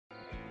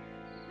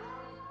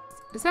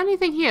Is there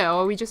anything here,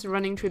 or are we just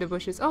running through the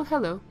bushes? Oh,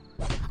 hello.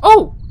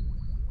 Oh!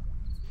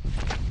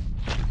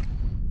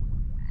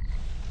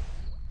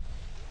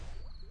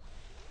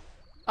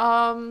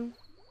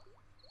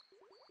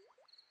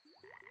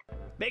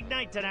 Big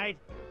night tonight.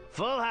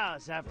 Full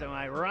house after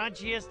my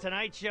raunchiest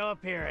Tonight Show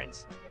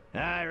appearance.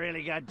 I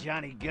really got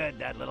Johnny good,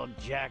 that little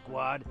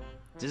jackwad.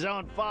 It's his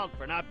own fault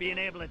for not being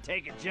able to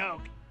take a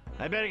joke.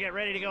 I better get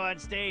ready to go on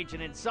stage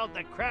and insult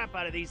the crap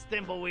out of these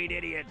thimbleweed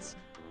idiots.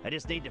 I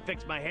just need to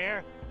fix my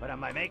hair, put on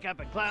my makeup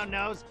and clown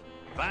nose,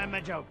 find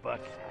my joke book.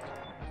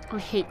 I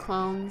hate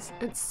clowns.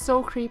 It's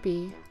so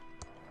creepy.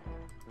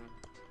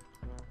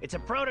 It's a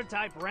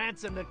prototype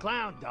Ransom the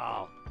Clown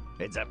doll.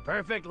 It's a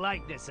perfect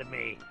likeness of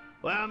me.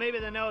 Well, maybe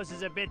the nose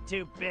is a bit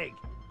too big.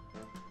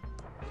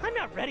 I'm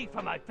not ready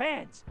for my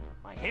fans.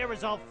 My hair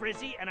is all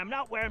frizzy and I'm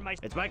not wearing my...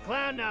 It's my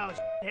clown nose,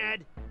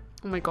 head.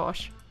 Oh my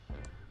gosh.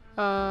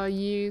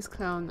 Use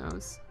clown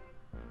nose.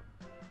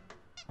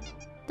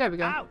 There we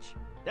go. Ouch!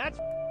 That's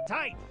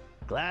tight.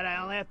 Glad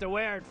I only have to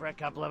wear it for a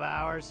couple of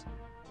hours.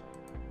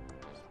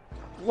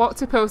 What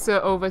to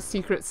poster over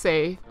secret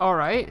safe.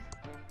 Alright.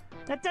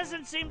 That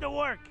doesn't seem to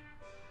work.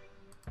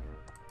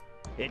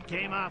 It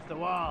came off the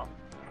wall.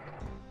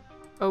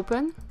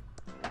 Open.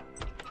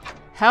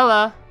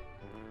 Hella.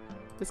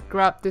 Let's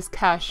grab this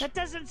cash. That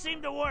doesn't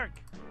seem to work.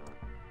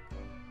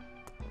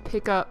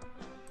 Pick up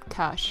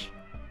cash.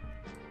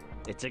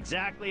 It's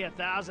exactly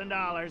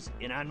 $1,000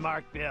 in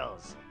unmarked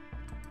bills.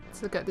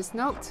 Let's look at this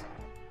note.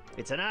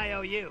 It's an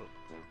IOU.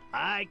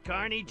 I,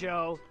 Carney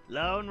Joe,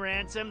 loan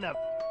Ransom the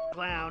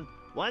clown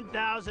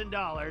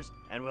 $1,000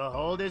 and will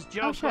hold his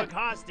joke book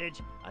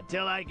hostage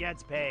until I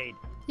gets paid.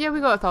 Yeah,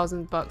 we got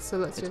 $1,000, so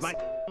let's It's just... my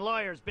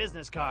lawyer's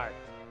business card.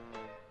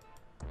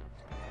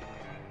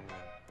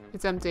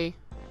 It's empty.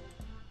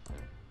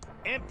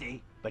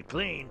 Empty, but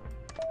clean.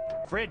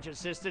 Fridge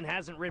assistant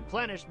hasn't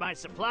replenished my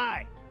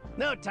supply.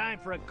 No time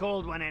for a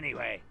cold one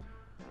anyway.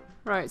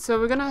 Right, so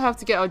we're gonna have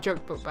to get our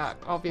joke book back,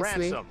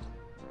 obviously. Ransom,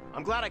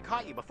 I'm glad I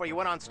caught you before you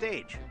went on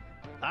stage.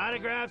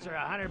 Autographs are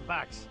 $100.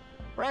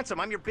 Ransom,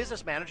 I'm your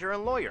business manager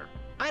and lawyer.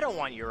 I don't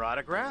want your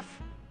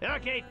autograph.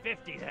 Okay,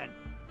 50 then.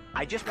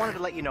 I just wanted to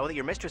let you know that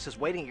your mistress is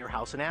waiting at your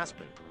house in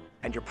Aspen,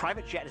 and your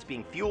private jet is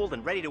being fueled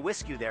and ready to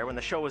whisk you there when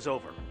the show is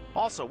over.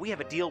 Also, we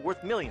have a deal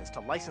worth millions to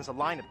license a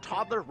line of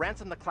toddler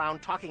Ransom the Clown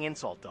talking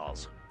insult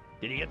dolls.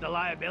 Did you get the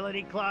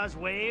liability clause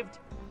waived?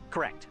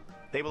 Correct.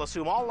 They will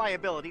assume all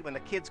liability when the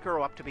kids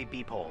grow up to be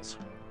beepholes.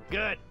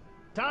 Good.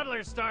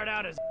 Toddlers start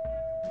out as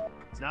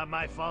It's not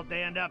my fault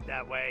they end up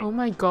that way. Oh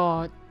my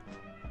god.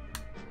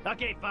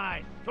 Okay,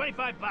 fine.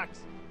 $25.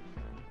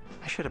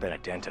 I should have been a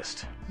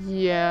dentist.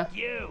 Yeah.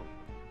 You.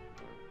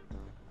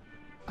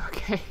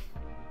 Okay.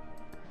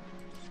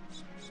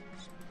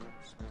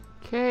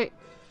 Okay.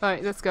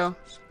 Alright, let's go.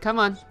 Come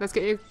on, let's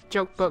get your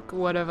joke book,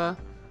 whatever.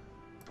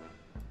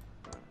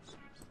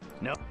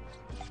 No.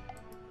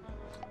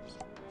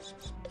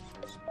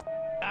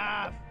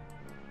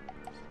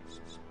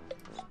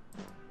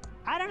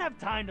 I don't have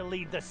time to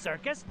leave the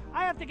circus.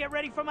 I have to get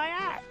ready for my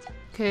act.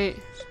 Okay.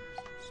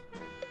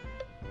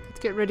 Let's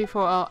get ready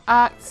for our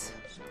act.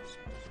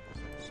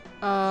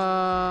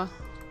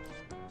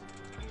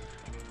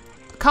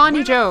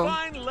 Carney Joe.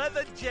 Fine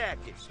leather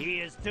jacket. He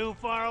is too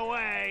far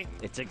away.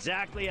 It's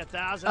exactly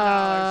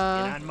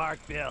 $1,000 in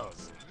unmarked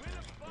bills.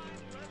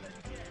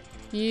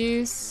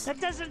 Use.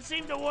 That doesn't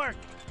seem to work.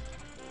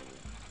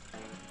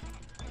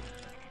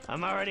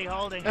 I'm already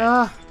holding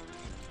it.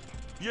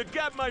 You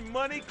got my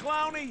money,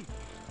 Clowny?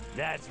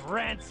 That's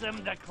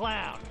Ransom the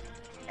Clown,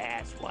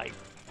 asswipe.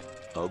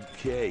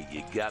 Okay,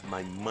 you got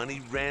my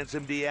money,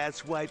 Ransom the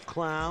asswipe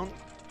clown?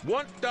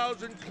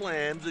 1,000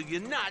 clams or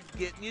you're not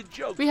getting your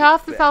joke. We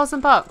have the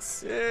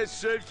 $1,000. Yeah,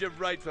 serves you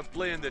right for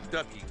playing the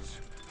duckies.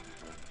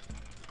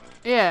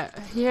 Yeah,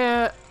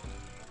 here.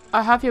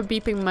 I have your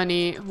beeping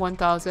money,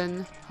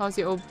 1,000. How's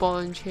your old ball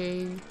and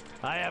chain?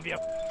 I have your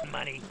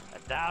money,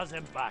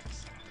 $1,000.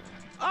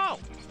 Oh,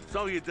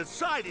 so you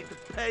decided to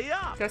pay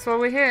up. That's why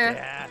we're here.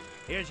 Yeah,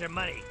 here's your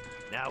money.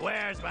 Now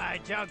where's my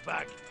joke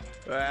book?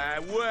 Wait,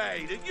 are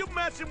you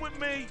messing with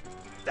me?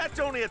 That's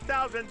only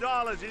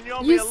 $1,000 and you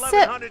owe me You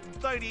said-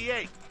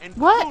 $1,138,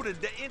 What?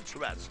 included the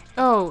interest.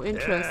 Oh,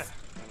 interest.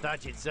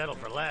 Thought you'd settle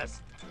for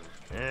less.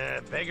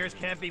 Beggars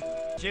can't be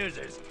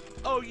choosers.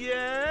 Oh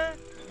yeah?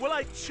 Well,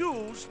 I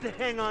choose to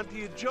hang on to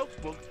your joke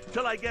book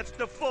till I gets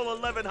the full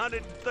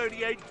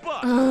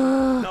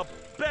 $1,138. Now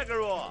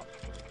beggar off.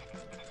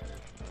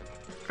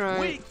 Right.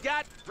 We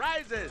got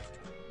prizes.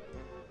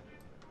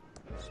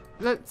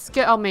 Let's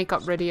get our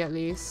makeup ready at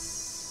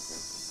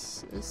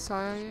least.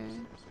 Sorry.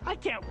 I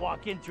can't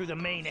walk in through the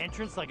main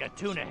entrance like a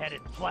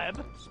tuna-headed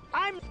pleb.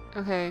 I'm...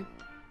 Okay.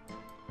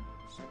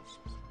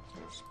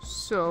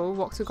 So,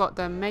 what we got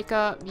then?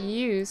 Makeup.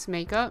 Use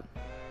makeup.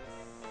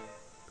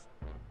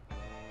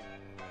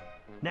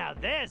 Now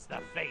there's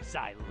the face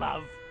I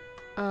love.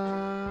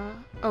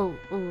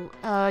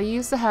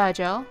 Use the hair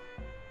gel.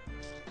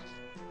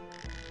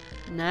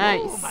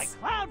 Nice. Ooh, my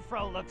clown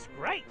fro looks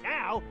great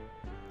now.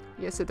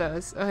 Yes, it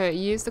does. Okay,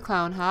 use the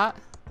clown hat.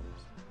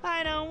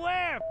 I don't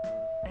wear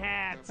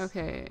hats.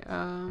 Okay,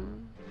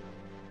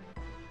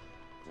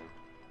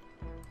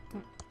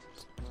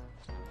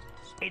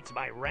 It's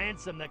my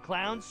Ransom the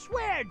Clown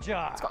swear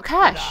jar. It's got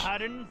cash. With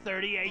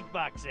 138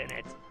 bucks in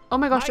it. oh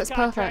my gosh, My that's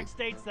contract perfect.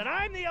 states that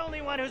I'm the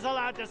only one who's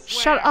allowed to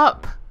swear. Shut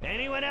up!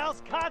 Anyone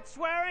else caught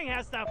swearing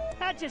has to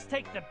just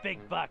take the big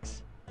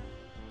bucks.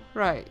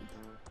 Right.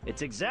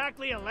 It's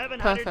exactly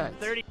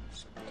 1130.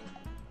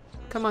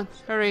 Come on,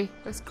 hurry.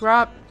 Let's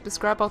grab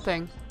our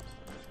thing.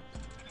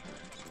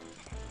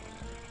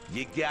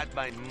 You got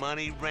my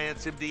money,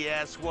 Ransom the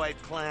asswipe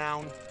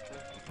clown?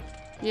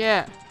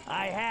 Yeah.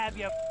 I have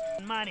your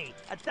money.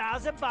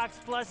 $1,000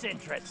 plus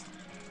interest.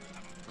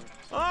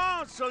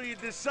 Oh, so you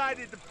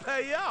decided to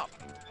pay up?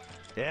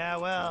 Yeah,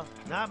 well,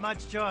 not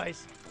much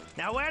choice.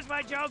 Now where's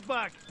my joke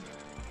book?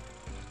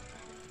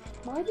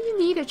 Why do you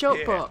need a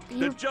joke book?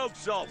 The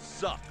jokes all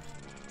suck.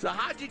 So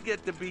how'd you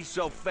get to be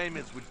so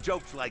famous with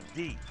jokes like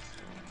these?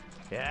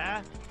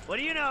 Yeah? What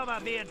do you know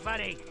about being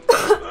funny?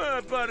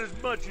 About as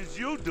much as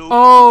you do.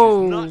 Oh.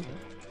 Which is nothing.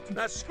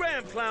 Now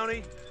scram,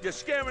 Clowny. You're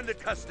scaring the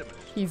customers.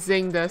 He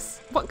zinged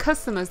us. What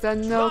customers? There are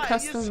no Try your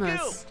customers.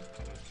 skill.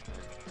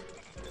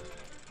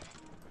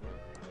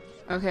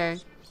 Okay.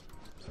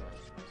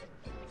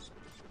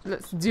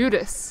 Let's do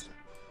this.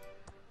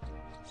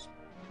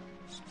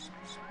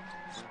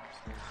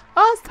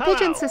 Oh, it's the Hello,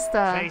 pigeon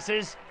sister.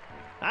 faces.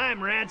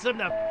 I'm Ransom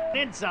the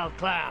insult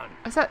clown.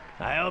 Is that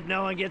I hope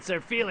no one gets their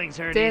feelings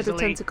hurt There's a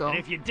easily. tentacle. And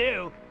if you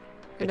do,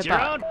 in it's the your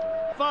back? own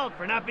fault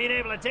for not being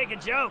able to take a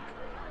joke.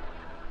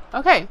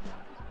 Okay.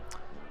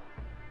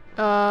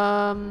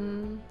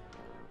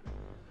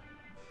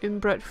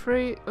 Inbred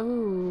free.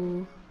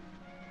 Ooh.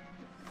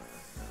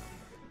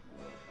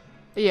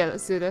 Yeah,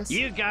 let's do this.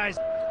 You guys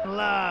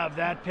love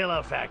that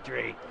pillow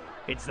factory.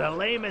 It's the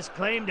lamest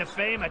claim to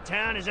fame a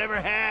town has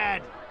ever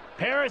had.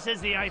 Paris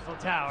has the Eiffel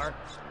Tower,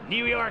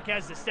 New York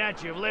has the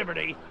Statue of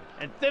Liberty,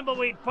 and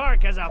Thimbleweed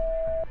Park has a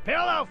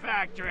pillow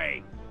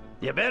factory.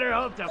 You better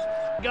hope to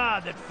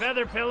God that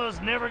feather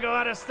pillows never go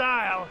out of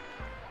style.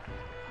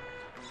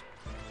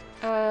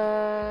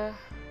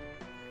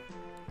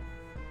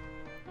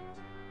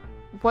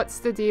 What's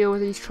the deal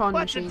with these Tron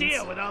What's machines? the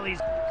deal with all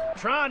these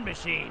Tron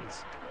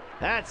machines?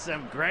 That's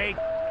some great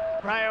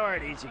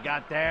priorities you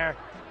got there.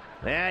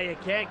 Yeah, you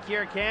can't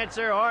cure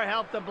cancer or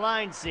help the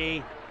blind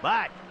see,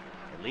 but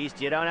at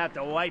least you don't have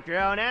to wipe your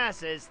own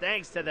asses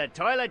thanks to the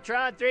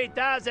Toiletron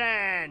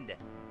 3000!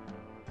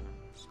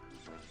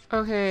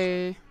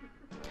 Okay.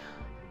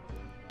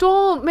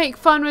 Don't make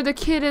fun with a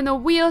kid in a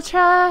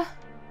wheelchair.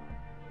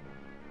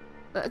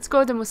 Let's go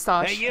with the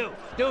mustache. Hey you,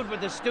 dude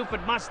with the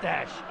stupid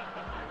mustache.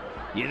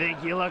 You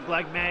think you look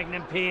like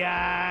Magnum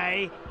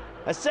P.I.?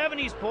 A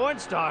 70s porn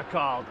star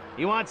called.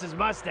 He wants his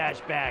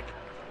mustache back.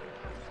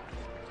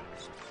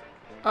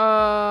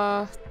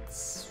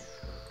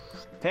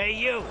 Hey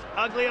you,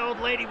 ugly old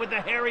lady with the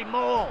hairy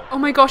mole. Oh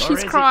my gosh, Or he's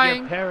is it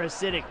crying. your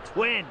parasitic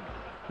twin?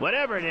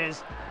 Whatever it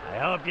is, I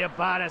hope you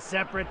bought a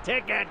separate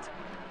ticket.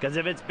 Because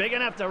if it's big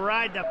enough to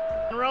ride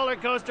the roller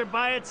coaster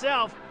by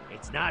itself,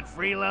 it's not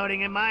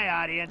freeloading in my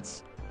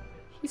audience.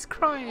 He's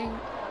crying.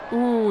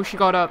 Ooh, she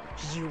got up.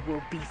 You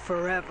will be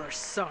forever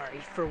sorry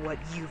for what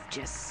you've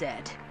just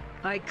said.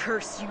 I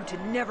curse you to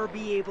never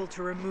be able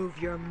to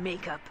remove your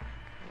makeup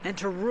and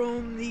to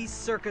roam these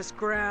circus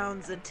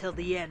grounds until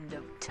the end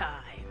of time.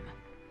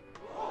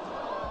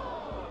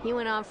 He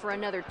went on for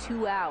another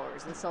 2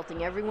 hours,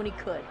 insulting everyone he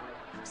could.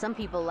 Some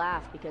people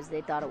laughed because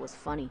they thought it was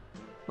funny,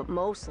 but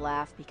most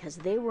laughed because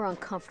they were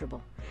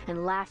uncomfortable,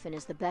 and laughing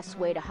is the best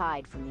way to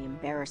hide from the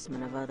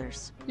embarrassment of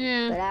others.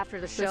 Yeah, But after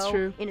the that's show,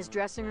 true. in his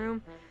dressing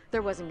room,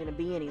 there wasn't going to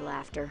be any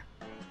laughter.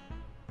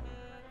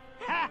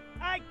 Ha!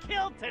 I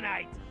killed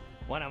tonight!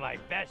 One of my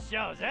best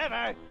shows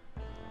ever!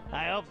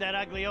 I hope that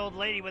ugly old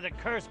lady with a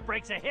curse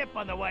breaks a hip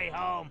on the way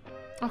home.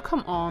 Oh,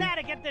 come on. Now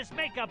to get this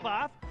makeup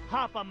off,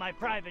 hop on my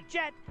private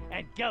jet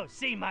and go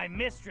see my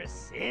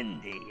mistress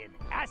Cindy in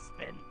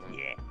Aspen.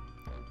 Yeah.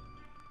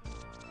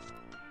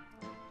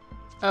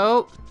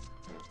 Oh.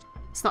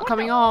 It's not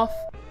coming off.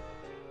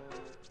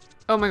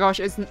 Oh my gosh,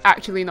 it's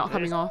actually not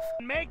coming off.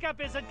 Makeup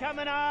isn't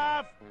coming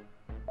off.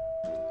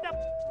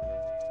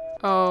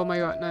 Oh my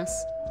goodness.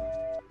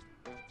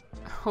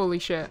 Holy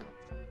shit.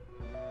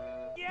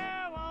 You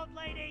old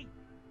lady.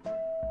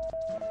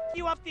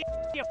 You up the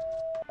you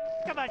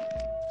come on.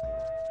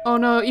 Oh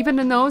no, even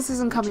the nose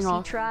isn't coming He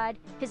off. tried,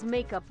 his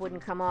makeup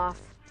wouldn't come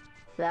off.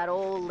 That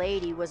old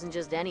lady wasn't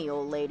just any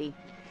old lady.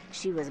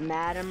 She was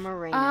Madame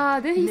Morena. Ah,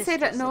 did he say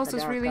that mistress of nose the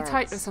was dark really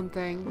tight or arts.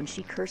 something? When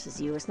she curses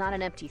you, it's not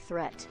an empty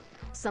threat.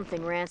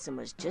 Something Ransom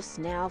was just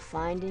now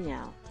finding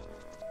out.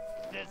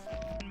 This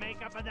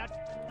makeup of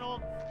that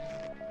old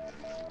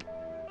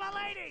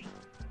lady.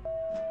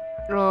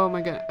 Oh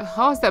my god.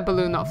 How is that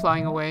balloon not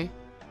flying away?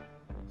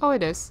 Oh,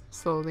 it is.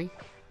 Slowly.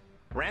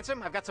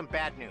 Ransom, I've got some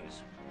bad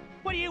news.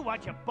 What do you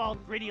want, you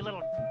bald, greedy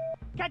little?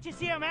 Can't you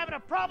see I'm having a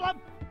problem?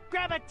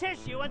 Grab a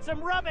tissue and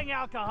some rubbing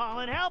alcohol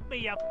and help me,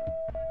 you.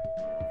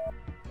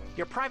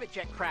 Your private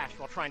jet crashed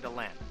while trying to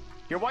land.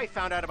 Your wife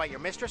found out about your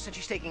mistress and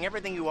she's taking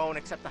everything you own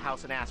except the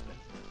house in Aspen.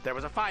 There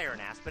was a fire in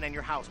Aspen and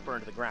your house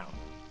burned to the ground.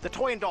 The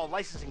toy and doll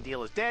licensing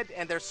deal is dead,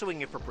 and they're suing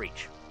you for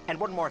breach. And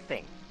one more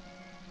thing.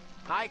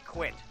 I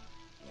quit.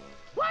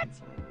 What?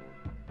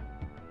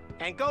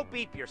 And go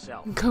beep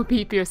yourself. Go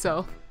beep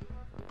yourself.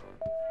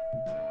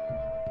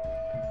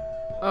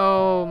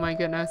 Oh my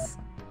goodness.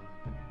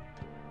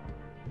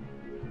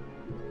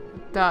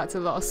 That's a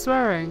lot of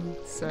swearing,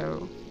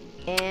 so...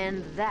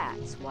 And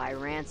that's why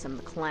Ransom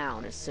the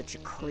Clown is such a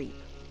creep.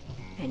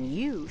 And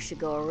you should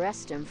go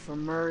arrest him for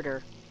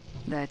murder.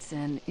 That's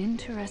an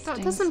interesting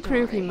That doesn't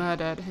prove he story.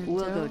 murdered him.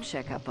 We'll though. go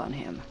check up on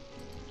him.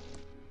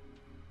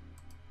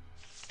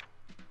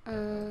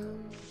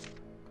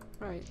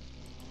 Right.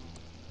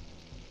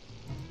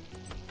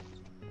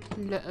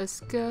 Let us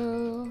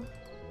go.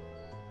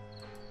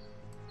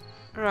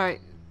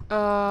 Right.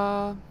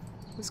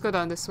 Let's go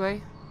down this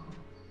way.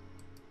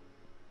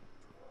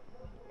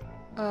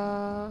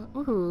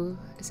 Ooh,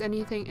 is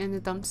anything in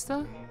the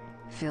dumpster?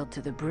 Filled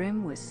to the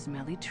brim with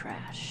smelly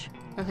trash.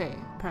 Okay,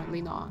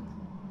 apparently not.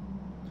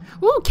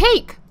 Ooh,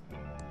 cake!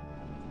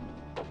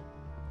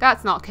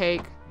 That's not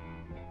cake.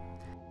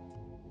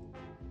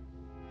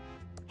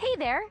 Hey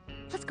there!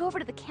 Let's go over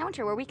to the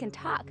counter where we can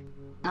talk.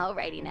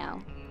 Alrighty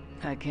now.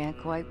 I can't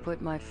quite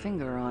put my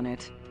finger on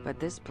it, but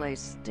this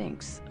place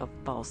stinks of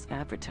false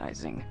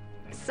advertising.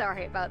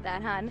 Sorry about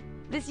that, hon.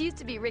 This used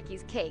to be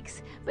Ricky's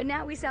Cakes, but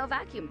now we sell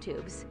vacuum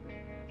tubes.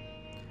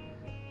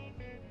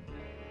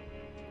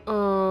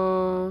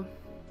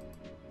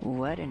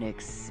 What an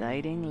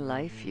exciting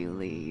life you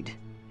lead.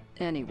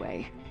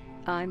 Anyway,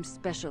 I'm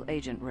Special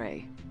Agent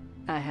Ray.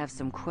 I have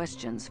some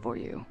questions for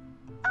you.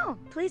 Oh,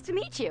 pleased to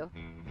meet you.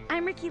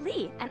 I'm Ricky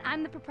Lee, and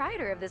I'm the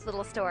proprietor of this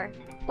little store.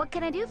 What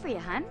can I do for you,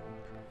 hon?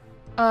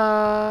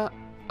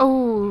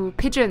 Oh,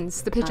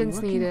 pigeons. The pigeons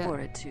I'm need looking it. for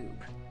a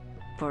tube.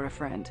 For a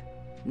friend,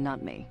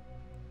 not me.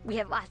 We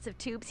have lots of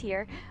tubes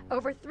here.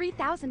 Over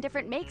 3,000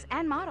 different makes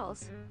and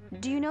models.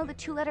 Do you know the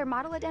 2-letter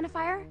model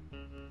identifier?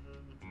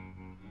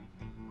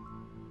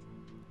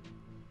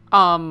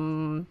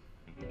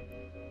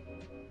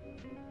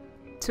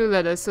 2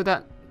 letters, so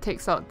that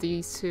takes out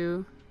these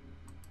 2.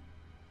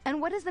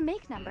 And what is the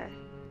make number?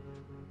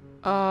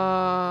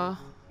 Oh,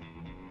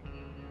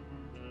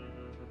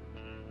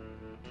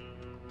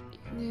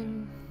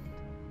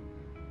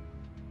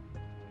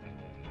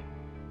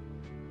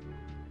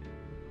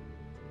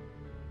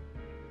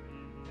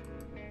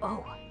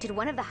 did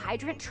one of the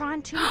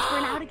Hydrantron tubes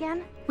burn out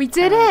again? We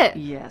did it!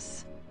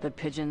 Yes, the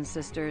Pigeon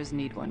sisters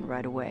need one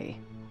right away.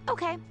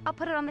 Okay, I'll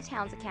put it on the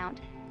town's account.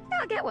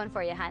 I'll get one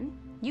for you, hun.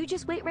 You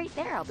just wait right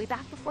there. I'll be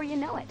back before you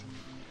know it.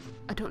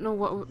 I don't know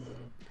what...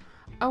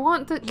 I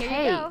want the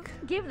Here you go.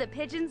 cake. Give the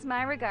pigeons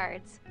my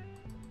regards.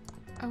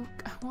 I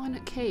want a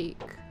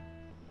cake.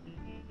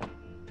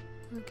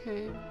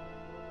 Okay.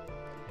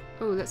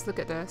 Oh, let's look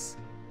at this.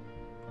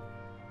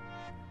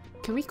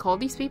 Can we call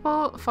these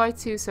people?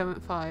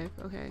 5275.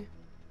 Okay.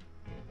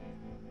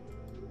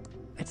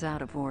 It's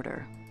out of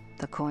order.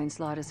 The coin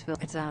slot is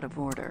filled. It's out of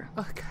order.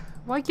 Okay.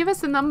 Why give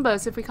us the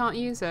numbers if we can't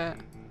use it?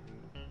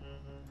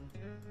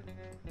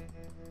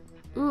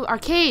 Ooh,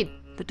 arcade!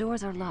 The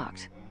doors are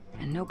locked,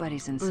 and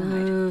nobody's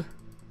inside.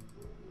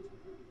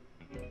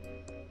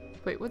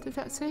 Wait, what did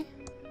that say?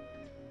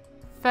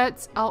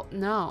 Feds out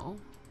now.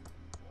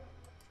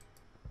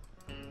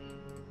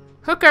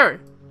 Hooker!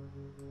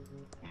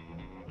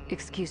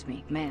 Excuse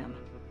me, ma'am.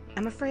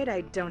 I'm afraid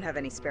I don't have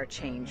any spare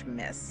change,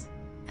 miss.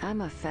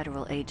 I'm a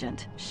federal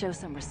agent. Show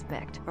some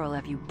respect, or I'll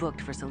have you booked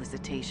for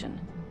solicitation.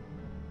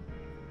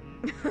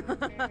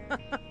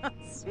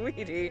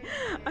 Sweetie,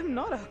 I'm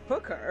not a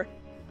hooker.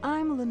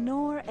 I'm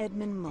Lenore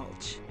Edmund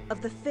Mulch,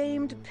 of the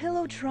famed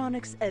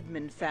Pillowtronics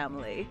Edmund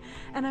family,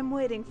 and I'm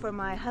waiting for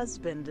my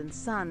husband and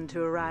son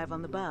to arrive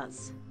on the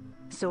bus.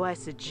 So I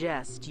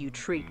suggest you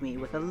treat me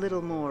with a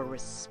little more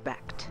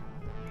respect.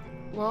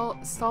 Well,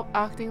 stop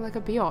acting like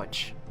a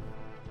biatch.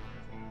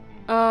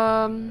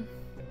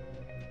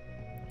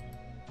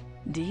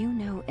 Do you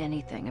know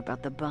anything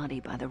about the body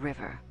by the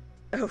river?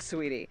 Oh,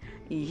 sweetie.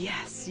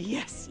 Yes,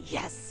 yes,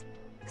 yes.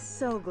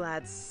 So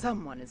glad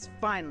someone is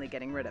finally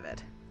getting rid of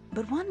it.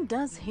 But one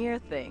does hear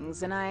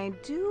things, and I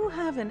do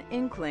have an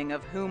inkling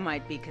of who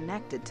might be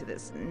connected to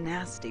this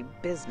nasty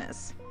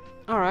business.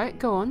 Alright,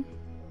 go on.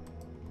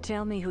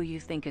 Tell me who you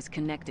think is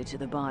connected to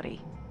the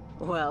body.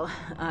 Well,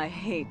 I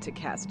hate to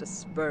cast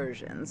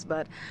aspersions,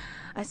 but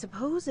I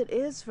suppose it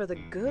is for the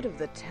good of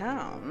the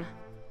town.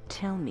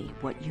 Tell me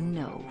what you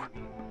know.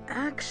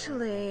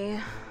 Actually...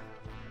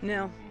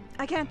 No,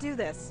 I can't do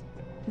this.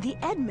 The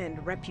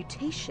Edmund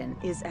reputation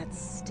is at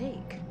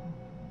stake.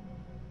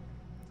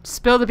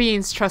 Spill the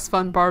beans, trust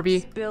fund Barbie.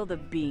 Spill the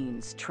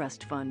beans,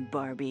 trust fund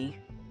Barbie.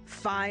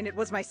 Fine, it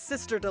was my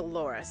sister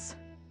Dolores.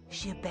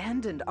 She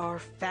abandoned our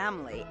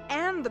family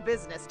and the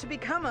business to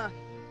become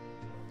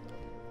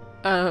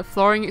a...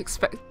 Flooring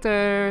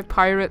inspector,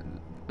 pirate...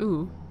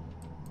 Ooh.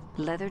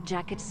 Leather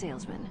jacket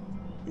salesman.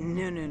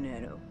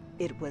 No.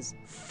 It was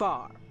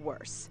far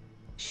worse.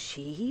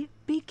 She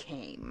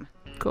became...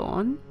 Go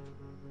on.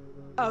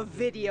 a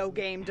video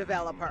game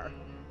developer.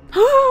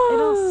 It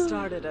all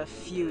started a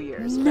few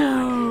years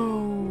back.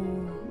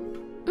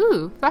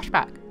 Ooh,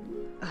 flashback.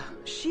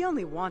 She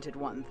only wanted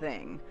one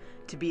thing,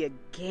 to be a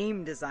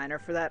game designer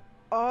for that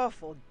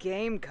awful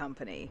game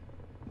company.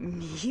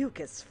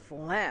 Mucus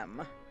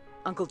phlegm.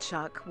 Uncle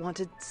Chuck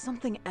wanted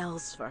something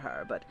else for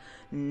her, but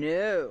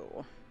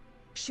no.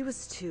 She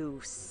was too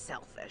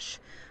selfish.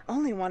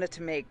 Only wanted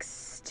to make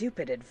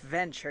stupid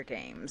adventure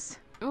games.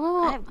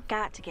 Oh, I've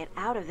got to get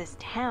out of this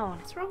town.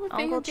 what's wrong with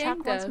being Uncle a game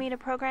Chuck wants dev? me to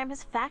program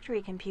his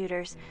factory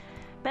computers,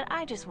 but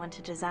I just want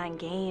to design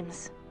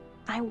games.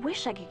 I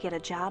wish I could get a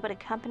job at a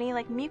company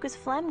like Mucus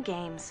Phlegm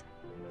Games.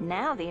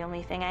 Now the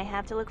only thing I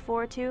have to look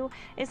forward to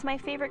is my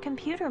favorite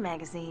computer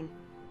magazine.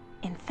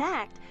 In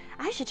fact,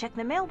 I should check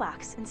the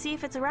mailbox and see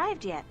if it's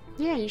arrived yet.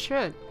 Yeah, you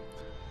should.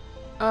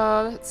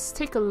 Let's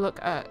take a look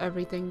at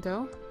everything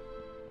though.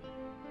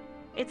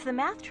 It's the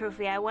math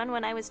trophy I won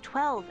when I was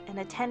 12 and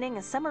attending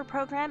a summer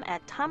program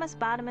at Thomas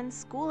Bodeman's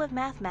School of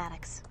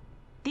Mathematics.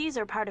 These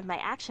are part of my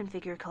action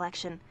figure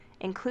collection,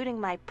 including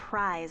my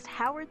prized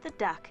Howard the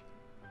Duck.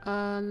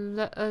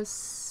 Let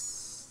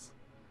us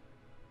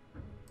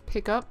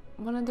pick up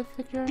one of the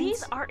figurines.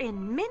 These are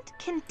in mint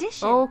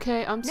condition.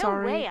 Okay, I'm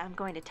sorry. No way I'm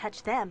going to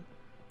touch them.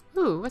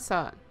 Ooh, what's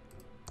that?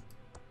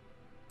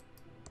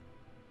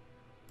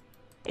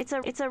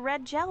 It's a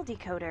red gel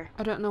decoder.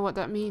 I don't know what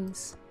that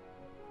means.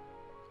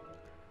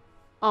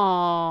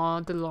 Aw,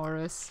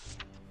 Dolores.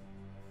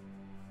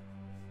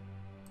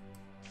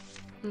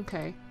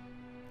 Okay.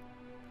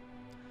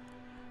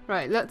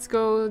 Right, let's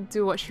go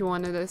do what she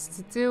wanted us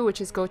to do,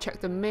 which is go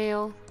check the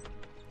mail.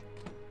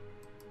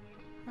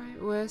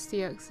 Right, where's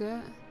the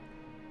exit?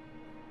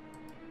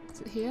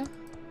 Is it here?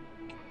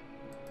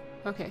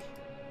 Okay.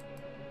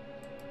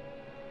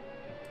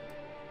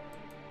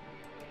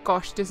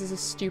 Gosh, this is a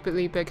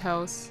stupidly big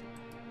house.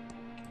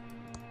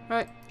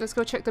 Right, let's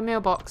go check the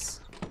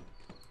mailbox.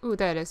 Ooh,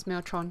 there it is,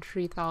 Mailtron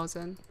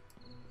 3000.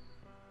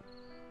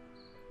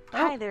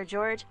 Hi there,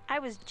 George. I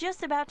was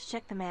just about to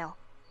check the mail.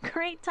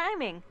 Great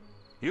timing.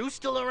 You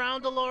still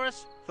around,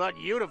 Dolores? Thought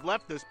you'd have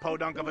left this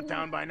podunk of a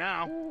town by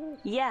now.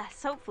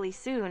 Yes, hopefully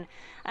soon.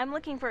 I'm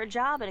looking for a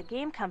job at a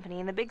game company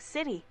in the big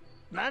city.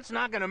 That's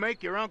not gonna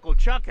make your Uncle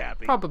Chuck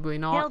happy. Probably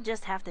He'll not.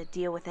 just have to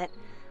deal with it.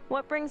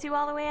 What brings you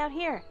all the way out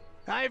here?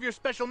 I have your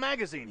special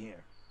magazine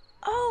here.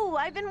 Oh,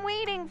 I've been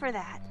waiting for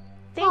that.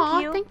 Thank Aw,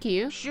 you. thank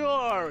you.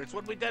 Sure, it's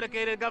what we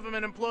dedicated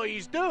government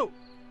employees do.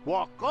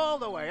 Walk all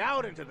the way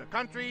out into the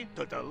country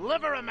to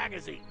deliver a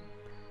magazine.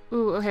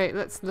 Ooh, okay,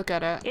 let's look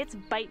at it. It's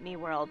Bite Me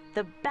World,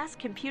 the best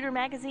computer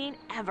magazine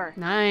ever.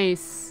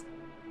 Nice.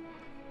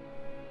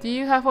 Do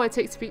you have what it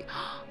takes to be...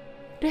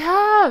 They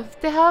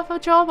have a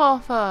job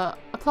offer.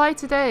 Apply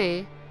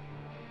today.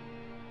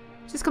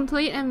 Just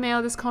complete and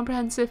mail this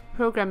comprehensive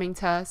programming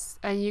test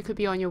and you could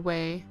be on your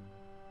way.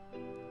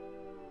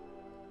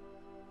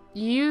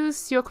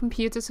 Use your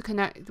computer to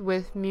connect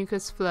with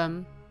Mucus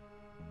Phlegm.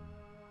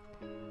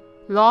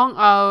 Long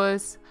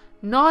hours,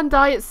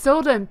 non-diet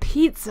soda and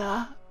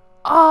pizza.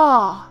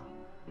 Ah,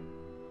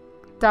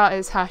 that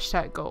is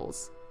hashtag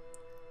goals.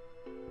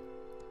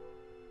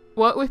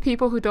 Work with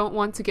people who don't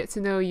want to get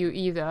to know you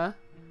either.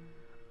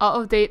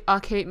 Out-of-date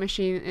arcade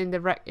machine in the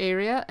rec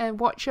area and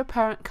watch your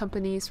parent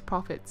company's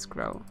profits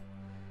grow.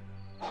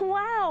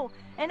 Wow,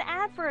 an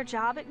ad for a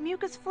job at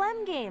Mucus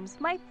Phlegm Games,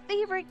 my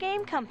favorite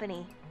game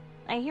company.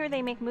 I hear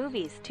they make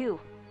movies too.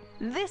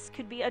 This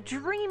could be a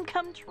dream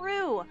come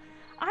true.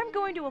 I'm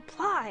going to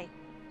apply.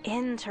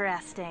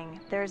 Interesting.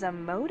 There's a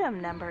modem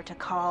number to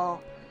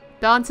call.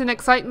 Dance in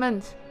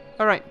excitement.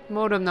 Alright,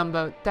 modem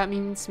number. That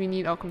means we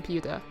need our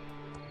computer.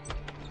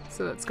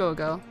 So let's go,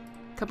 girl.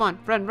 Come on,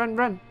 run, run,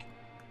 run.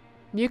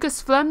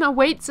 Mucus Phlegm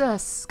awaits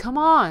us. Come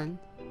on.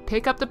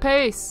 Pick up the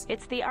pace.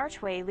 It's the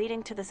archway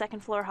leading to the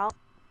second floor hall.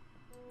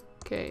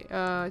 Okay,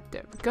 there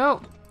we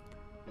go.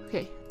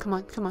 Okay, come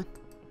on, come on.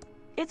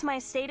 It's my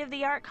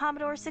state-of-the-art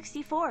Commodore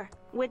 64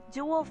 with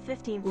dual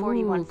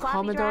 1541 Ooh, floppy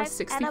Commodore drives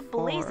 64. and a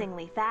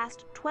blazingly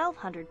fast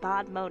 1200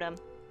 baud modem.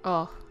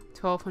 Oh,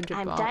 1200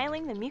 I'm baht.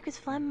 dialing the Mucus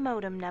Phlegm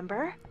modem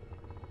number.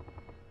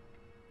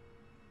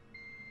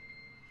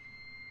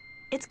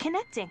 It's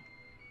connecting.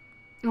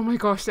 Oh my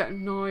gosh, that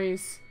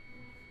noise.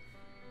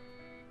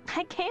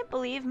 I can't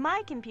believe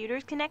my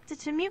computer's connected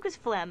to Mucus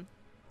Phlegm.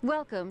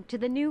 Welcome to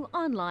the new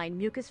online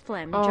Mucus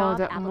Phlegm Oh, job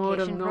that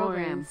application modem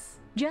program. noise.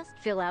 Just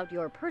fill out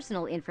your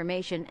personal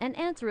information and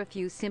answer a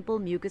few simple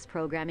mucus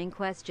programming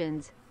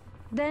questions.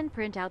 Then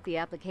print out the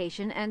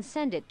application and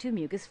send it to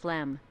Mucus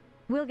Phlegm.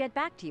 We'll get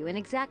back to you in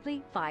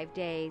exactly 5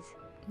 days.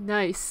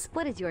 Nice.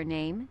 What is your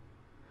name?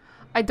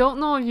 I don't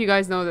know if you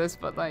guys know this,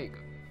 but like,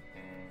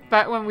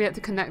 back when we had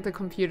to connect the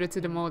computer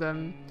to the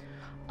modem,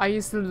 I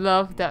used to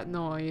love that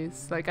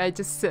noise. Like, I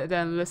just sit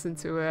there and listen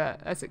to it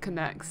as it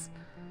connects.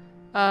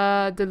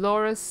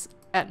 Dolores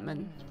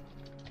Edmond.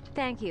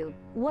 Thank you.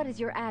 What is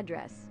your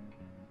address?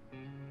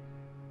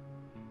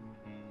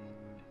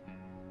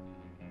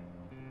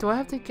 Do I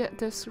have to get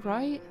this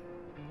right?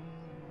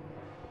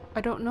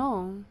 I don't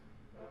know.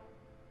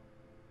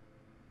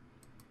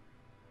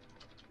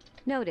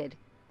 Noted.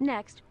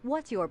 Next,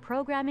 what's your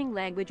programming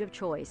language of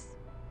choice?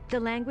 The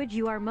language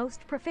you are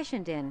most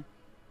proficient in.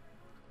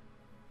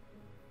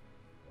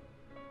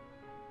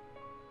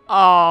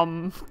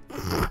 I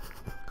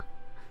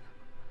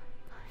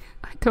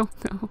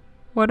don't know.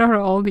 What are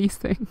all these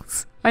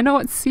things? I know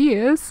what C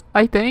is,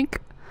 I think.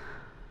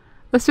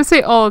 Let's just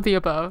say all of the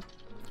above.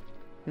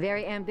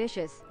 Very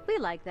ambitious. We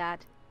like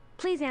that.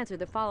 Please answer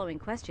the following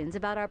questions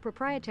about our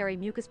proprietary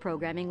mucus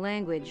programming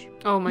language.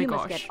 Oh my you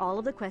gosh. must get all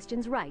of the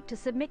questions right to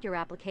submit your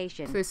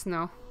application. Please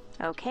no.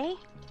 Okay,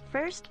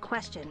 first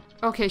question.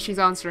 Okay, she's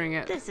answering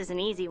it. This is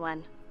an easy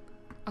one.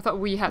 I thought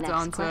we had to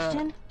Next answer.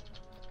 question.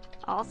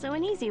 Also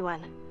an easy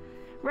one.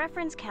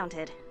 Reference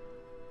counted.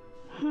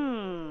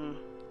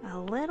 A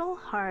little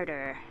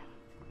harder.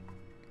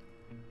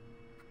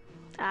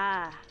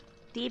 Ah,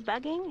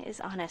 debugging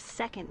is on a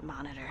second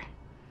monitor.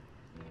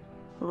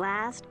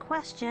 Last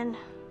question.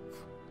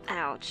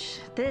 Ouch,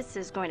 this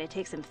is going to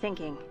take some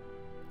thinking.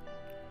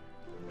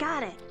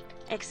 Got it.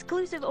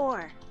 Exclusive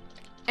ore.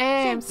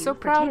 Hey, I'm Thank so you for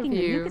proud of taking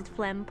the you. mucus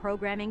phlegm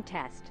programming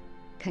test.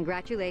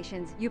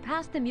 Congratulations, you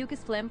passed the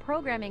mucus phlegm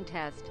programming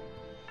test.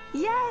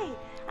 Yay!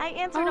 I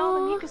answered all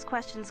the mucus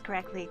questions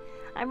correctly.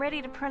 I'm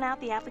ready to print out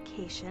the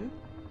application.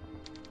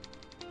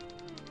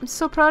 I'm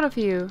so proud of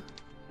you.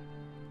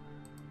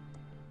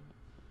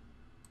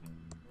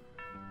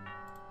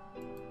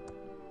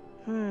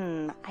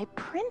 I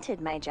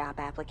printed my job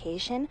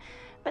application,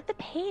 but the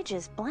page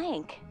is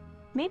blank.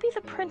 Maybe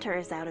the printer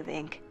is out of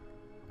ink.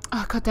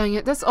 Oh, god dang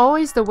it. That's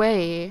always the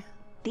way.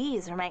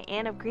 These are my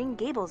Anne of Green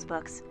Gables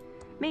books.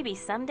 Maybe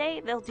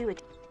someday they'll do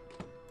it.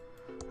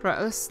 Right,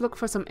 let's look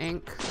for some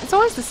ink. It's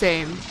always the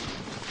same.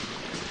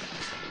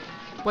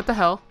 What the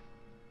hell?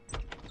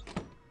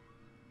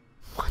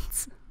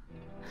 What?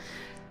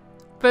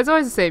 But it's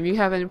always the same. You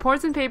have an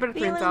important paper to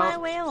print Feeling my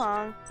out. way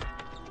along.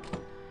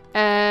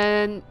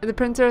 And the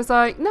printer is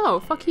like, no,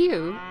 fuck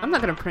you. I'm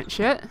not gonna print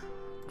shit.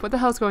 What the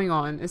hell's going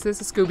on? Is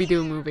this a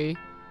Scooby-Doo movie?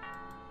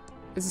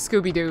 It's a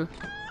Scooby-Doo.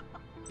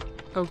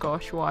 Oh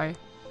gosh, why?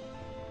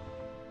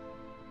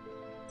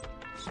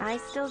 I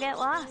still get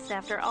lost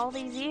after all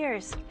these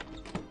years.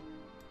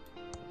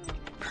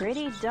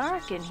 Pretty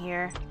dark in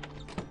here.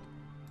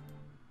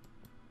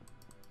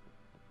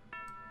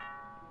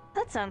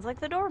 That sounds like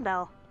the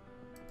doorbell.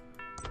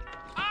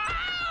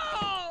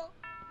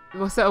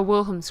 Was that a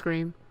Wilhelm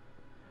scream?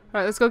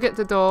 Right, let's go get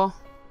the door.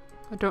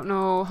 I don't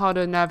know how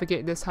to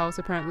navigate this house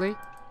apparently.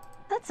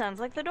 That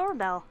sounds like the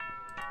doorbell.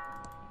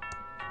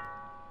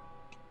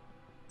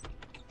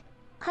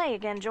 Hi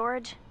again,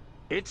 George.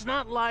 It's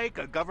not like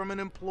a government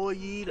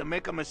employee to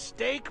make a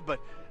mistake, but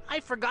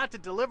I forgot to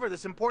deliver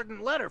this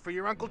important letter for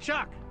your Uncle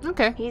Chuck.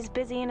 Okay. He's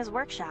busy in his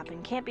workshop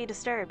and can't be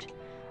disturbed.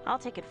 I'll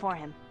take it for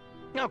him.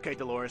 Okay,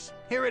 Dolores,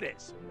 here it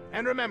is.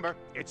 And remember,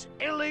 it's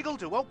illegal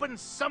to open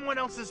someone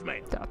else's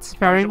mail. That's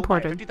very Punishable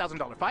by a important.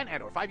 $50,000 fine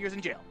and/or 5 years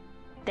in jail.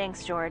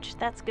 Thanks, George.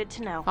 That's good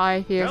to know.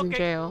 5 years in Okay,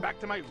 jail. back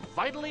to my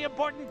vitally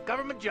important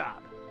government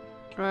job.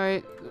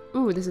 Right.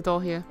 Ooh, there's a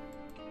door here.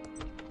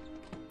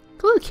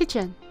 Ooh,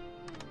 kitchen.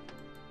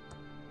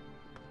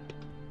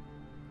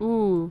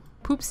 Ooh,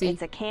 poopsie.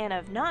 It's a can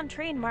of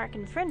non-trademark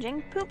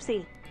infringing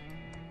poopsie.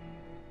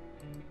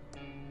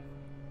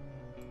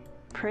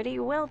 Pretty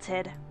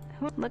wilted.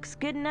 Looks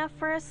good enough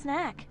for a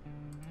snack.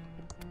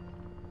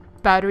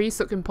 Batteries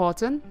look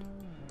important.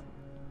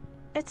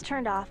 It's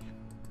turned off.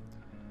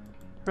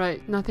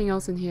 Right, nothing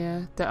else in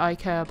here that I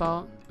care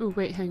about. Ooh,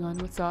 wait, hang on,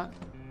 what's that?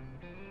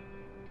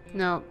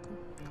 No,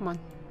 come on.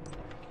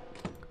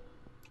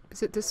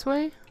 Is it this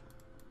way?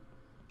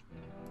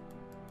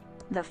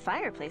 The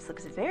fireplace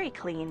looks very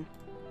clean.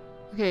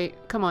 Okay,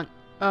 come on.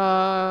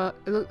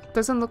 It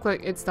doesn't look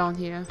like it's down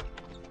here.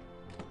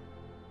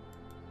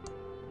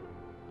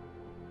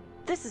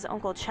 This is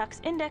Uncle Chuck's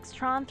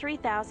Indextron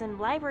 3000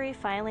 library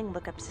filing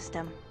lookup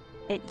system.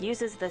 It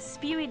uses the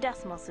Spewy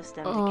decimal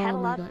system Oh to my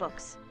catalog God.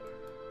 books.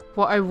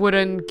 What I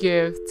wouldn't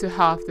give to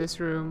have this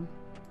room.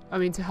 I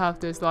mean, to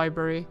have this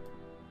library.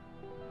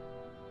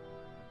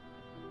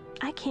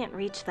 I can't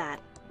reach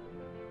that.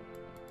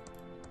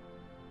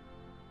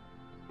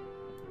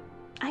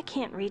 I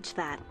can't reach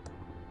that.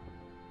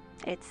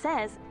 It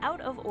says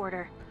out of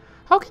order.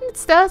 How can the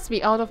stairs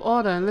be out of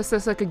order unless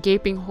there's like a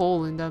gaping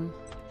hole in them?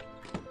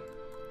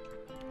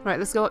 Right,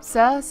 let's go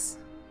upstairs.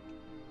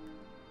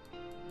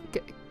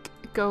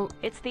 Go.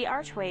 It's the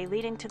archway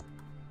leading to...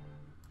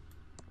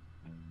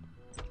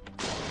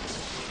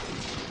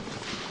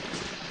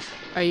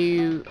 Are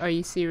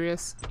you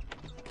serious?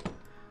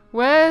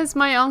 Where's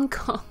my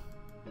uncle?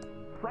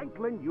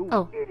 Franklin, you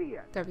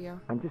idiot! There we go.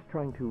 I'm just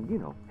trying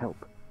to,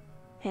 help.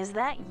 Is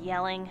that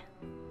yelling?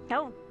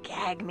 Oh,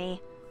 gag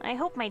me. I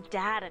hope my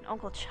dad and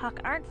Uncle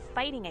Chuck aren't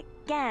fighting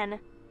again.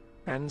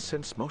 And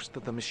since most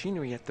of the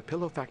machinery at the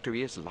pillow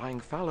factory is lying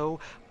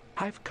fallow,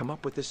 I've come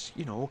up with this,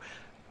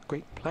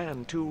 great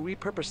plan to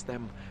repurpose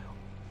them.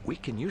 We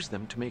can use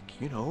them to make,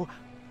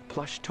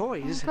 plush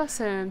toys. Oh, bless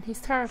him.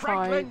 He's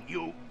terrified. Franklin,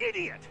 you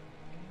idiot!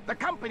 The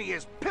company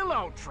is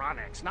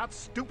Pillowtronics, not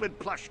stupid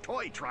plush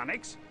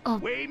toytronics. Oh,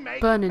 we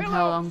make burn in pillows.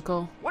 hell,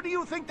 Uncle. What do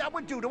you think that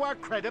would do to our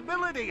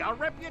credibility, our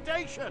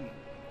reputation?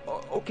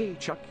 Okay,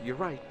 Chuck, you're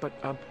right, but,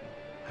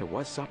 I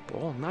was up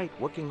all night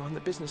working on the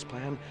business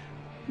plan.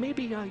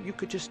 Maybe, you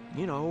could just,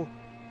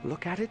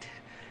 look at it.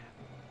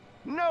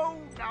 No,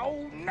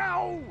 no,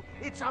 no!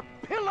 It's a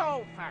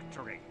pillow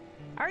factory!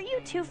 Are you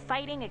two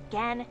fighting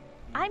again?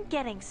 I'm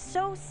getting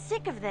so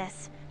sick of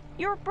this.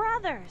 You're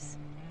brothers.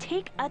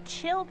 Take a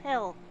chill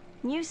pill.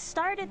 You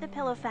started the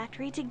pillow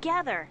factory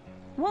together.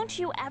 Won't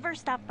you ever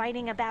stop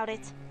fighting about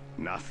it?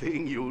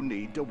 Nothing you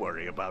need to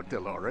worry about,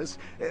 Dolores.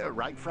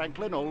 Right,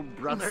 Franklin, old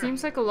brother? It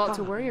seems like a lot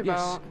to worry Yes,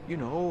 about. you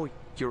know,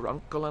 your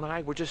uncle and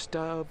I were just,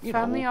 you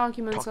Family know,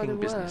 arguments are the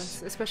talking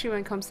business. worst, especially when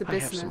it comes to I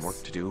business. have some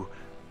work to do.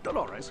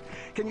 Dolores,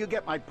 can you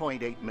get my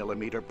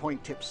 .8mm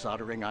point-tip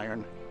soldering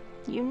iron?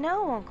 You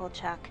know, Uncle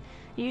Chuck,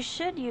 you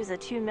should use a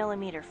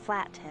 2mm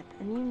flat tip,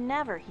 and you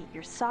never heat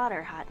your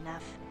solder hot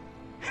enough.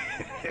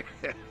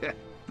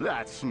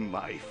 That's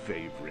my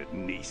favorite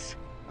niece.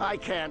 I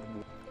can't...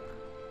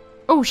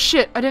 Oh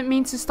shit, I didn't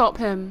mean to stop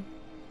him.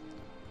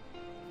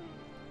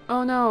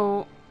 Oh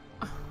no.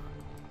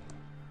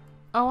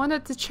 I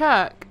wanted to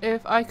check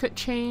if I could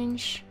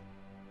change,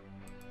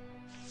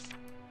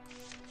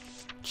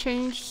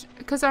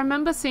 because I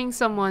remember seeing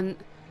someone,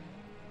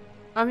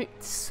 I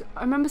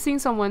remember seeing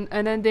someone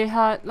and then they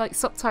had like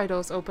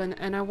subtitles open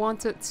and I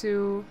wanted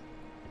to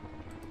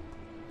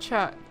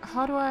check.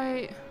 How do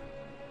I...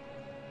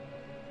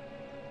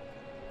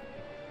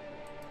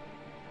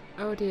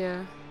 Oh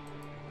dear.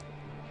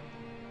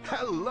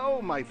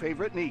 Hello, my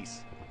favorite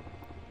niece.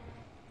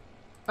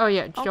 Oh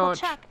yeah, George. Uncle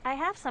Chuck, I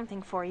have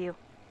something for you.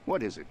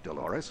 What is it,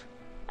 Dolores?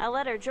 A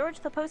letter George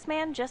the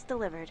postman just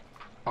delivered.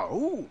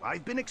 Oh,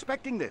 I've been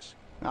expecting this.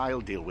 I'll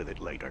deal with it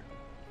later.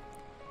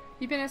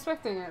 You've been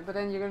expecting it, but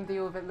then you're gonna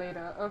deal with it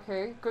later.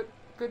 Okay,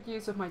 good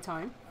use of my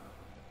time.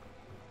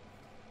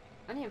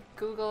 I need to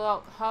Google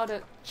out how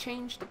to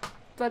change the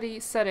bloody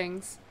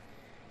settings.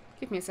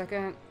 Give me a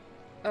second.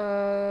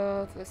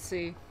 Let's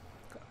see.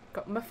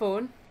 Got my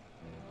phone.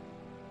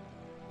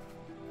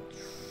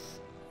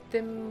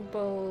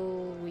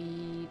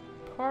 Thimbleweed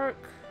Park.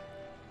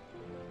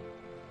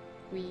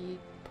 Weed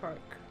Park.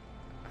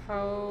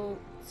 How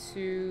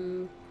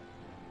to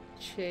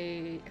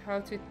check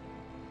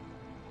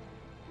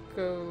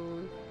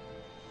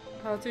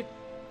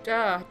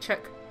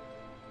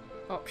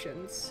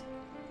options.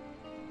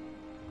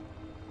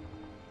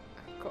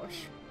 Oh,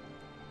 gosh.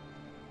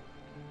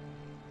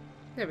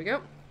 There we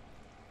go.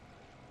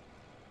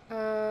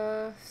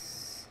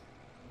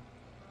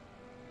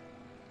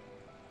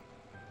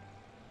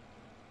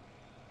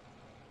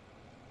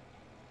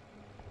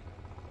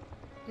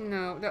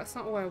 No, that's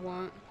not what I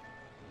want.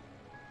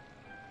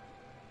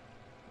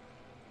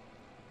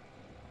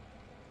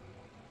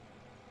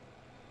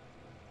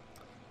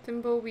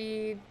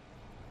 Thimbleweed.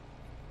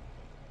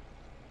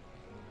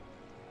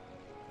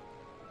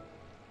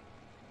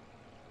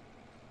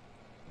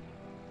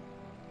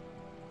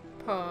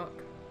 Park.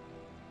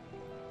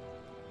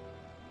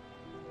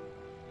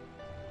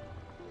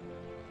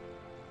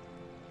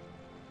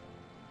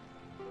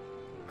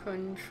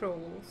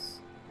 Controls.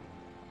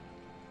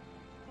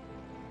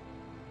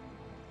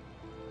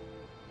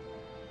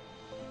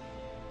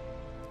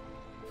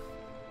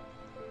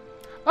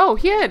 Oh,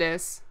 here it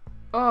is.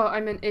 Oh,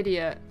 I'm an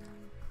idiot.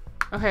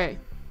 Okay.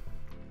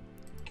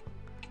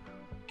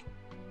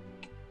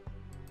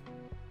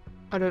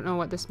 I don't know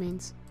what this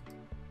means.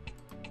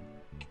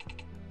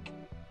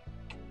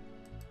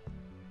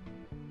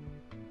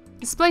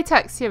 Display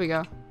text, here we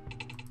go.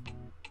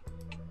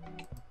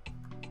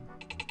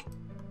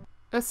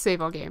 Let's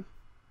save our game.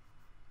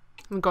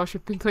 Oh my gosh,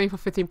 we've been playing for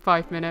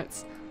 55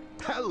 minutes.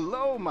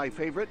 Hello, my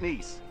favorite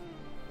niece.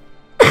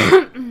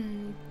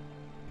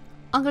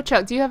 Uncle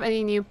Chuck, do you have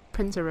any new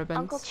printer ribbons?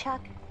 Uncle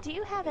Chuck, do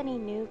you have any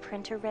new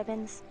printer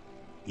ribbons?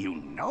 You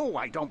know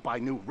I don't buy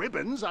new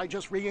ribbons, I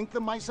just re-ink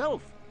them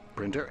myself.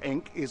 Printer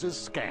ink is a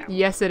scam.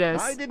 Yes, it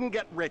is. I didn't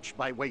get rich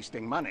by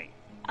wasting money.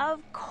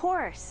 Of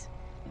course.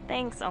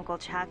 Thanks, Uncle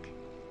Chuck.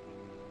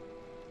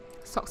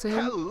 Let's talk to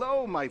him.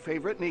 Hello, my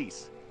favorite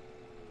niece.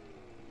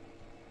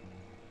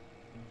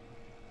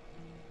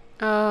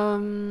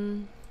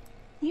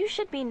 You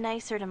should be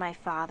nicer to my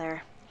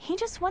father. He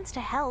just wants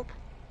to help.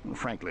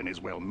 Franklin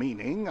is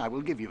well-meaning, I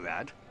will give you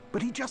that.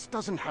 But he just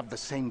doesn't have the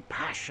same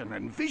passion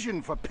and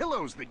vision for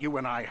pillows that you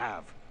and I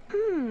have.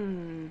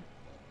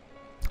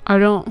 I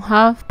don't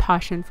have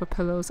passion for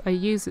pillows. I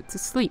use it to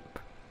sleep.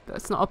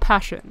 That's not a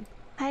passion.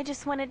 I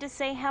just wanted to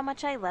say how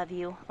much I love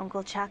you,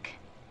 Uncle Chuck.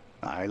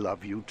 I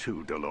love you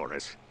too,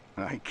 Dolores.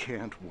 I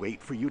can't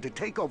wait for you to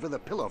take over the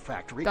pillow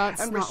factory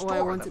That's and not what I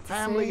restore wanted the to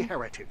family say.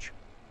 heritage.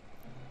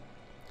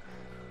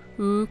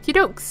 Okie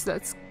dokes,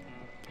 let's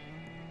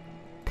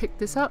pick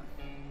this up.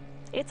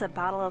 It's a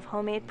bottle of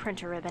homemade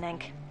printer ribbon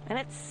ink, and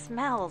it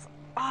smells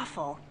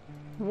awful.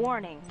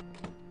 Warning.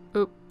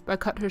 Oop, I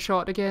cut her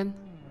short again.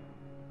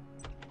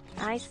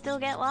 I still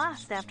get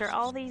lost after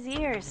all these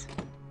years.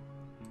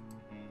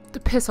 To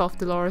piss off,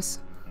 Dolores.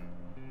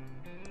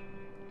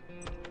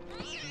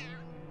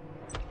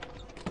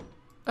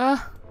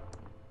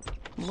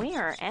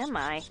 Where am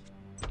I?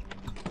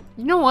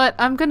 You know what?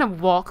 I'm gonna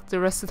walk the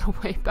rest of the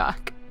way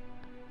back.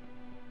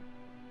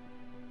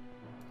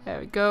 There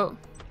we go.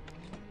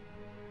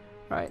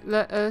 Right,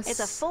 let us... It's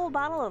a full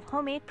bottle of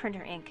homemade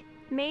printer ink,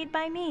 made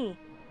by me.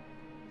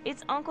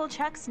 It's Uncle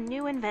Chuck's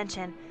new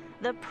invention.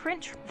 The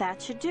print...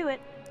 That should do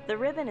it. The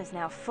ribbon is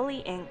now fully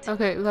inked.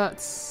 Okay,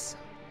 let's...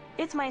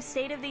 It's my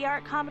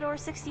state-of-the-art Commodore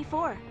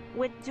 64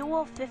 with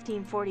dual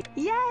 1540.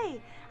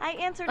 Yay! I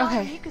answered all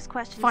the Mucus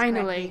questions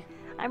finally. correctly.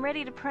 I'm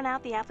ready to print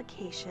out the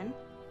application.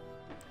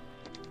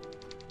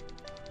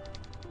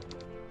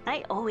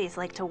 I always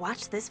like to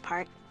watch this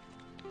part.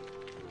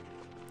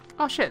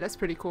 Oh shit, that's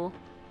pretty cool.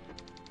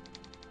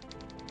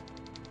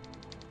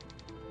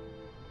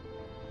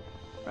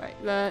 Right,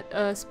 let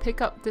us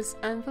pick up this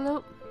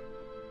envelope.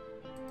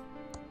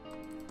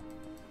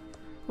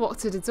 Walk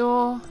to the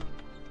door.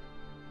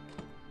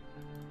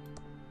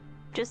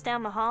 Just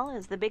down the hall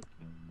is the big...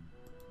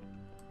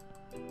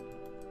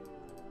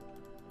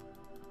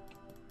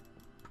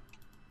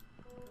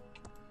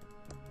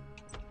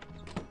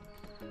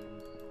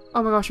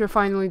 Oh my gosh, we're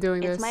finally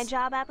doing this. It's my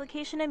job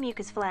application in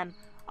Mucus Phlegm.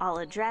 All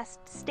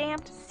addressed,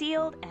 stamped,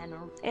 sealed, and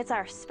it's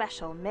our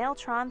special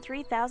Mailtron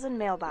 3000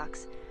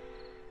 mailbox.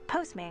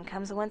 Postman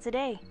comes once a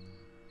day.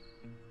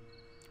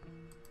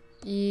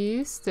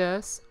 Use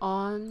this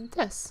on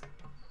this.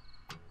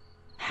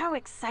 How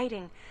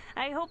exciting.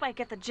 I hope I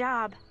get the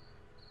job.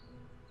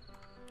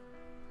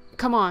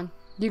 Come on,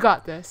 you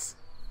got this.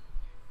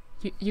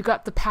 You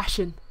got the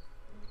passion.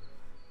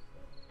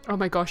 Oh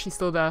my gosh, she's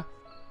still there.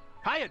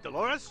 Hiya,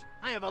 Dolores.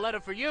 I have a letter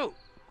for you.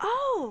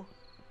 Oh!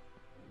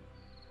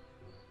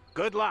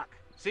 Good luck.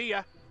 See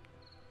ya.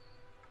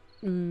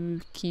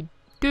 Okie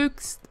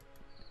dokes.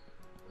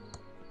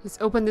 Let's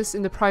open this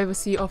in the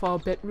privacy of our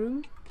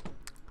bedroom.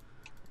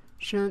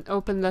 Shouldn't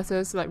open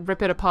letters, like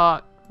rip it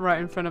apart right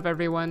in front of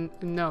everyone.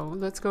 No,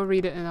 let's go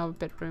read it in our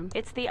bedroom.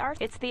 It's the art.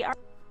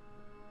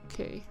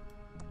 Okay.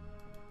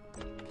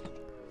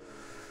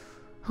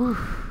 Whew,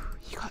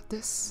 you got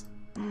this.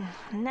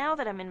 Now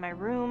that I'm in my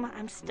room,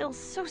 I'm still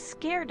so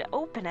scared to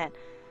open it.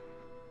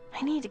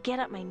 I need to get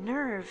up my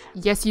nerve.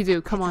 Yes, you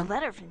do. Come on. It's a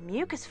letter from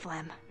Mucus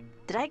Phlegm.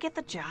 Did I get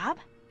the job?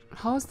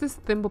 How's this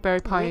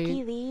thimbleberry pie?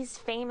 Ricky Lee's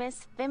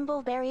famous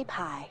thimbleberry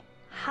pie,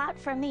 hot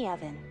from the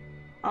oven.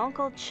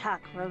 Uncle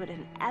Chuck wrote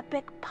an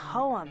epic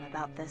poem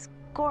about this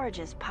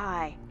gorgeous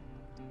pie.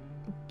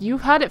 You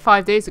had it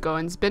 5 days ago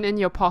and it's been in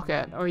your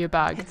pocket or your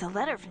bag. It's a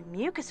letter from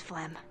Mucus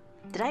Phlegm.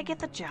 Did I get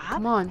the job?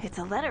 Come on. It's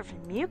a letter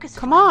from Mucus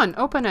Come Phlegm. on,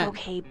 open it.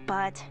 Okay,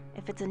 but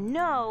if it's a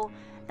no,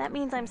 that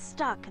means I'm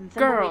stuck in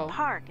Girl. Thimbleweed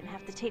Park and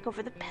have to take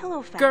over the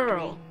pillow factory.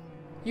 Girl,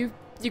 you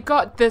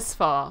got this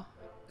far,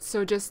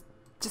 so just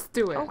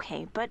do it.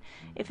 Okay, but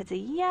if it's a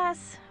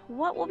yes,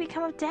 what will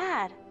become of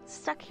Dad?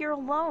 Stuck here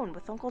alone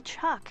with Uncle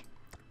Chuck.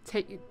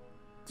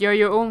 You're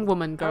your own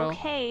woman, girl.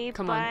 Okay,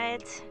 Come but...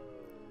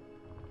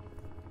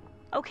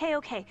 on.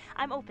 Okay,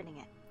 I'm opening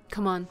it.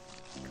 Come on.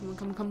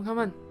 Come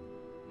on.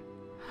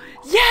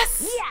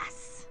 Yes!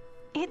 Yes!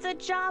 It's a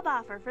job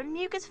offer from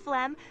Mucus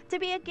Phlegm to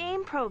be a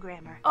game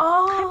programmer.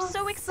 Oh, I'm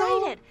so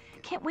excited.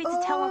 Can't wait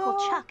to tell Uncle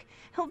Chuck.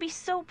 He'll be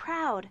so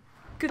proud.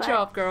 Good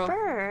job, girl.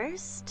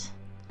 First...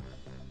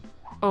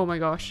 Oh my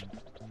gosh.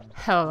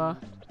 Hella.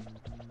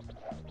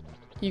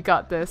 You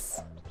got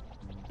this.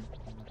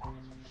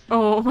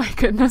 Oh my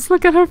goodness,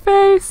 look at her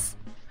face!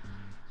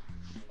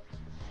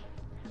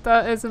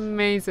 That is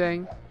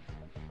amazing.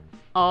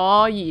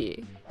 Oh yeah.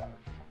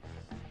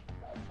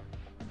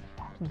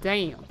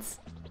 Dance.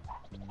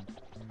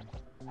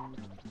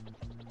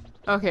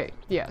 Okay,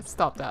 yeah,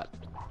 stop that.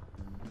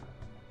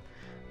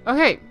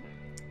 Okay,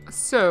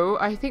 so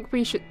I think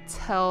we should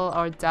tell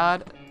our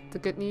dad the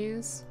good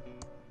news.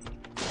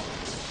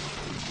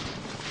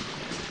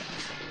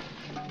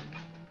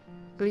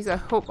 At least I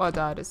hope our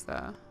dad is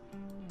there.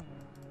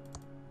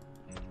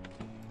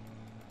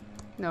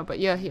 No, but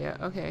you're here.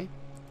 Okay.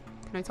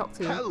 Can I talk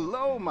to you?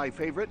 Hello, my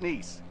favorite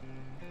niece.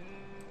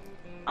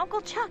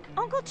 Uncle Chuck!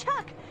 Uncle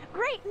Chuck!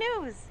 Great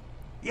news!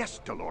 Yes,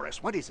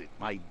 Dolores, what is it,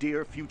 my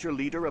dear future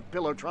leader of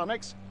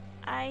Pillowtronics?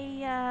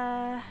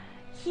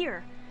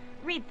 Here.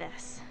 Read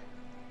this.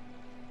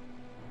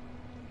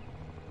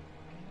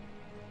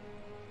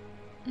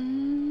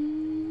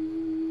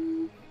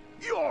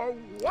 You're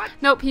what?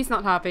 Nope, he's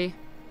not happy.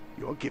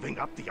 You're giving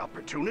up the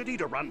opportunity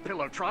to run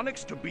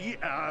Pillowtronics to be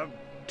a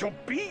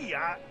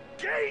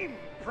game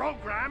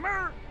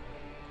programmer?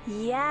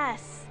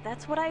 Yes,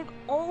 that's what I've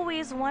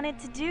always wanted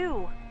to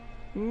do.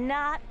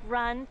 Not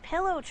run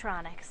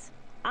Pillowtronics.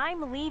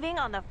 I'm leaving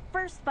on the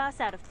first bus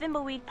out of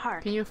Thimbleweed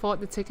Park. Can you afford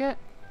the ticket?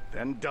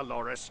 Then,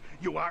 Dolores,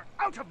 you are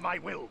out of my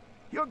will.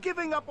 You're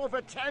giving up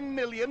over $10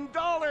 million.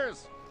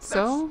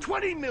 So? That's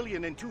 $20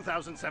 million in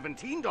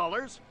 2017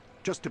 dollars.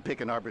 Just to pick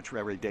an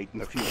arbitrary date in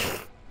the future.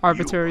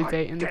 Arbitrary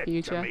date in the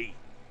future. Me.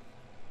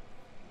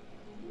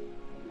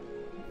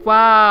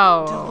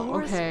 Wow.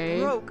 Dolores okay.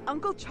 broke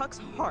Uncle Chuck's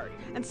heart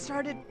and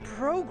started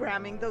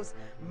programming those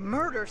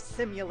murder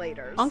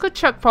simulators. Uncle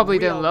Chuck probably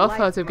didn't love her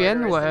Real-life to begin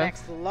murder is the with.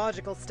 next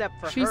logical step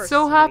for She's her,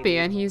 so happy, sweetie.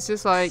 and he's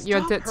just like,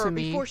 "You're dead Stop to her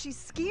me." before she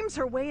schemes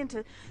her way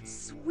into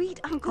sweet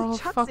Uncle Oh,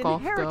 Chuck's fuck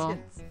off, girl.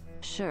 inheritance.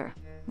 Sure,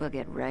 we'll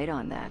get right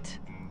on that.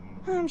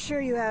 I'm sure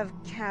you have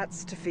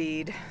cats to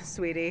feed,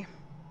 sweetie.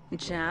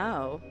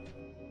 Ciao.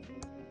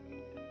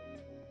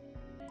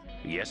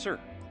 Yes, sir.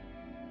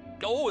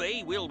 Oh,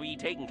 they will be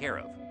taken care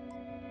of.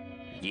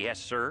 Yes,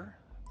 sir.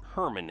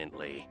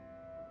 Permanently.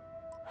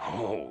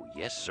 Oh,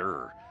 yes,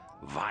 sir.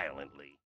 Violently.